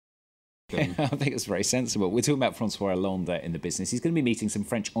them. I think it's very sensible. We're talking about François Hollande in the business. He's going to be meeting some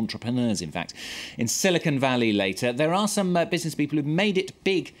French entrepreneurs, in fact, in Silicon Valley later. There are some business people who've made it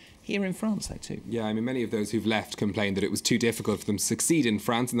big here in France, though, too. Yeah, I mean, many of those who've left complained that it was too difficult for them to succeed in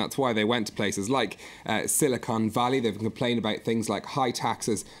France, and that's why they went to places like Silicon Valley. They've complained about things like high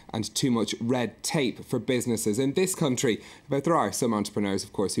taxes and too much red tape for businesses in this country. But there are some entrepreneurs,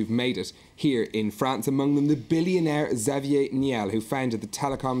 of course, who've made it here in France, among them the billionaire Xavier Niel, who founded the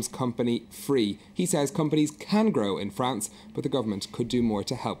Telecoms company Free. He says companies can grow in France, but the government could do more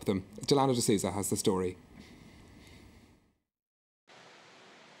to help them. Delano de Souza has the story.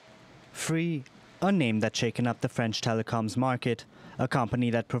 Free, a name that's shaken up the French telecoms market, a company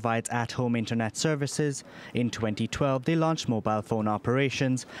that provides at-home internet services. In 2012, they launched mobile phone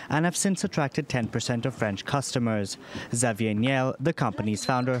operations and have since attracted 10% of French customers. Xavier Niel, the company's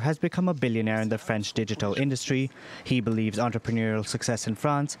founder, has become a billionaire in the French digital industry. He believes entrepreneurial success in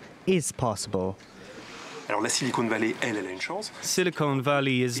France is possible. Silicon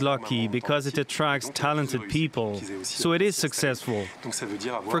Valley is lucky because it attracts talented people, so it is successful.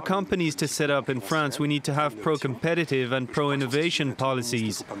 For companies to set up in France, we need to have pro-competitive and pro-innovation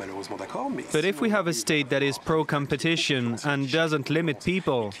policies. But if we have a state that is pro-competition and doesn't limit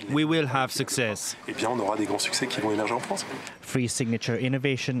people, we will have success. Free signature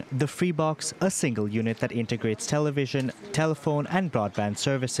innovation, the Freebox, a single unit that integrates television, telephone and broadband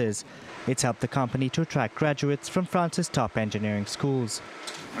services. It's helped the company to attract graduates from France's top engineering schools.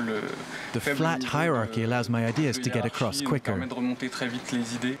 The flat hierarchy allows my ideas to get across quicker.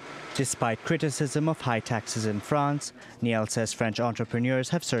 Despite criticism of high taxes in France, Niel says French entrepreneurs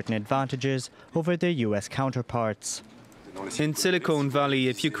have certain advantages over their US counterparts. In Silicon Valley,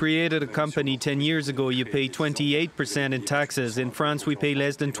 if you created a company 10 years ago, you pay 28% in taxes. In France, we pay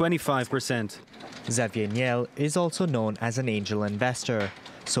less than 25%. Xavier Niel is also known as an angel investor.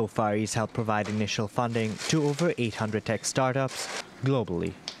 So far, he's helped provide initial funding to over 800 tech startups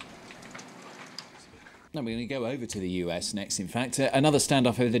globally. Now we're going to go over to the US next, in fact. Another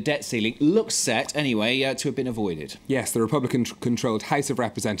standoff over the debt ceiling looks set, anyway, to have been avoided. Yes, the Republican-controlled House of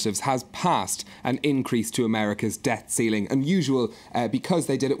Representatives has passed an increase to America's debt ceiling. Unusual because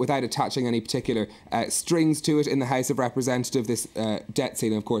they did it without attaching any particular strings to it in the House of Representatives. This debt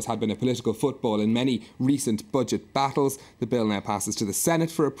ceiling, of course, had been a political football in many recent budget battles. The bill now passes to the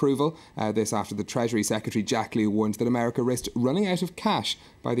Senate for approval. This after the Treasury Secretary Jack Lew warned that America risked running out of cash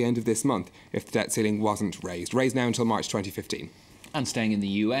by the end of this month if the debt ceiling wasn't raised. Raised now until March 2015. And staying in the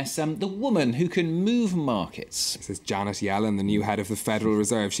US, the woman who can move markets. This is Janet Yellen, the new head of the Federal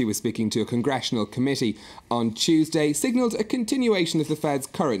Reserve. She was speaking to a congressional committee on Tuesday, signalled a continuation of the Fed's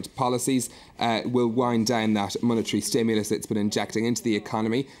current policies will wind down that monetary stimulus it's been injecting into the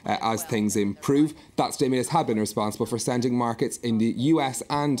economy as things improve. That stimulus had been responsible for sending markets in the US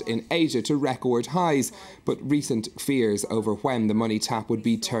and in Asia to record highs. But recent fears over when the money tap would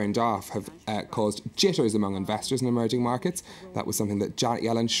be turned off have caused jitters among investors in emerging markets. That was something that Janet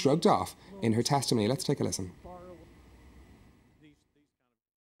Yellen shrugged off in her testimony. Let's take a listen.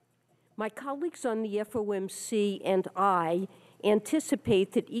 My colleagues on the FOMC and I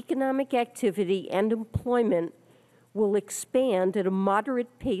anticipate that economic activity and employment will expand at a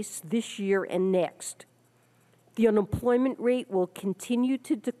moderate pace this year and next. The unemployment rate will continue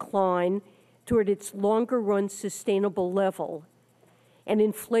to decline toward its longer-run sustainable level, and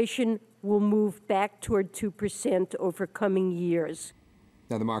inflation will move back toward 2% over coming years.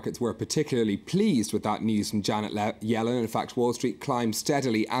 Now, the markets were particularly pleased with that news from Janet Yellen. In fact, Wall Street climbed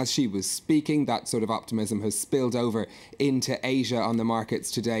steadily as she was speaking. That sort of optimism has spilled over into Asia on the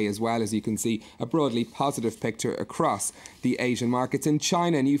markets today as well. As you can see, a broadly positive picture across the Asian markets. In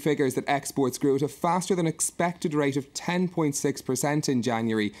China, new figures that exports grew at a faster than expected rate of 10.6% in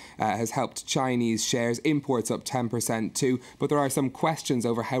January has helped Chinese shares. Imports up 10% too. But there are some questions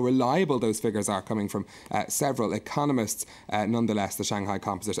over how reliable those figures are, coming from several economists. Nonetheless, the Shanghai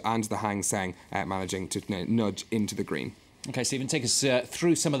Composite and the Hang Seng managing to nudge into the green. OK, Stephen, take us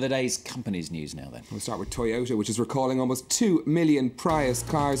through some of the day's companies news now then. We'll start with Toyota, which is recalling almost 2 million Prius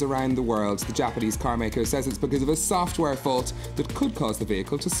cars around the world. The Japanese car maker says it's because of a software fault that could cause the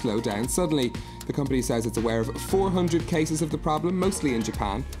vehicle to slow down suddenly. The company says it's aware of 400 cases of the problem, mostly in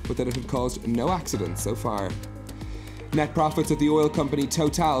Japan, but that it had caused no accidents so far. Net profits of the oil company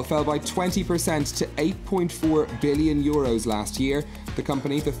Total fell by 20% to 8.4 billion euros last year. The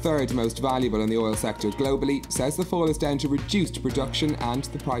company, the third most valuable in the oil sector globally, says the fall is down to reduced production and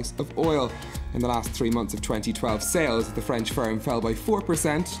the price of oil. In the last 3 months of 2012, sales of the French firm fell by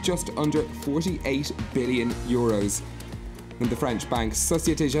 4%, just under 48 billion euros. And the French bank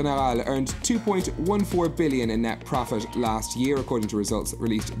Société Générale earned 2.14 billion in net profit last year, according to results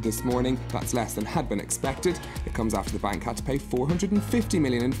released this morning. That's less than had been expected. It comes after the bank had to pay 450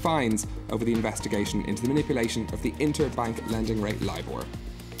 million in fines over the investigation into the manipulation of the interbank lending rate LIBOR.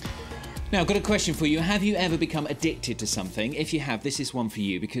 Now, I've got a question for you. Have you ever become addicted to something? If you have, this is one for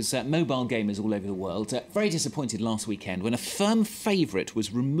you, because mobile gamers all over the world very disappointed last weekend when a firm favourite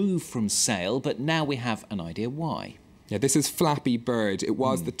was removed from sale, but now we have an idea why. Yeah, this is Flappy Bird. It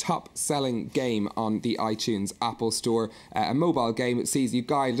was the top-selling game on the iTunes Apple Store. A mobile game. It sees you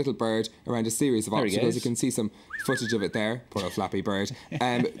guide a little bird around a series of obstacles. You can see some footage of it there. Poor old Flappy Bird.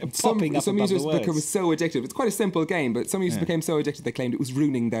 Some users become so addicted. It's quite a simple game, but some users became so addicted they claimed it was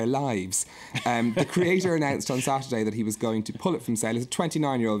ruining their lives. The creator announced on Saturday that he was going to pull it from sale. It's a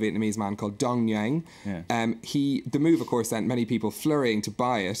 29-year-old Vietnamese man called Dong Nguyen. The move, of course, sent many people flurrying to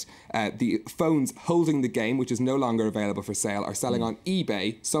buy it. The phones holding the game, which is no longer available for sale, are selling on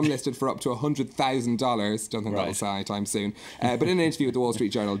eBay. Some listed for up to $100,000. Don't think that'll sell anytime soon. But in an interview with the Wall Street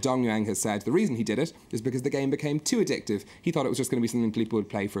Journal, Dong Nguyen has said the reason he did it is because the game became too addictive. He thought it was just going to be something people would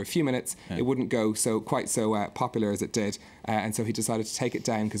play for a few minutes. It wouldn't go quite so popular as it did. And so he decided to take it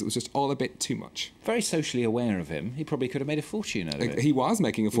down because it was just all a bit too much. Very socially aware of him. He probably could have made a fortune out of it. He was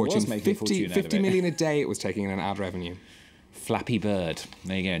making a fortune. 50 million a day it was taking in an ad revenue. Flappy Bird.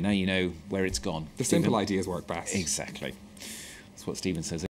 There you go. Now you know where it's gone. The simple ideas work best. Exactly. That's what Stephen says.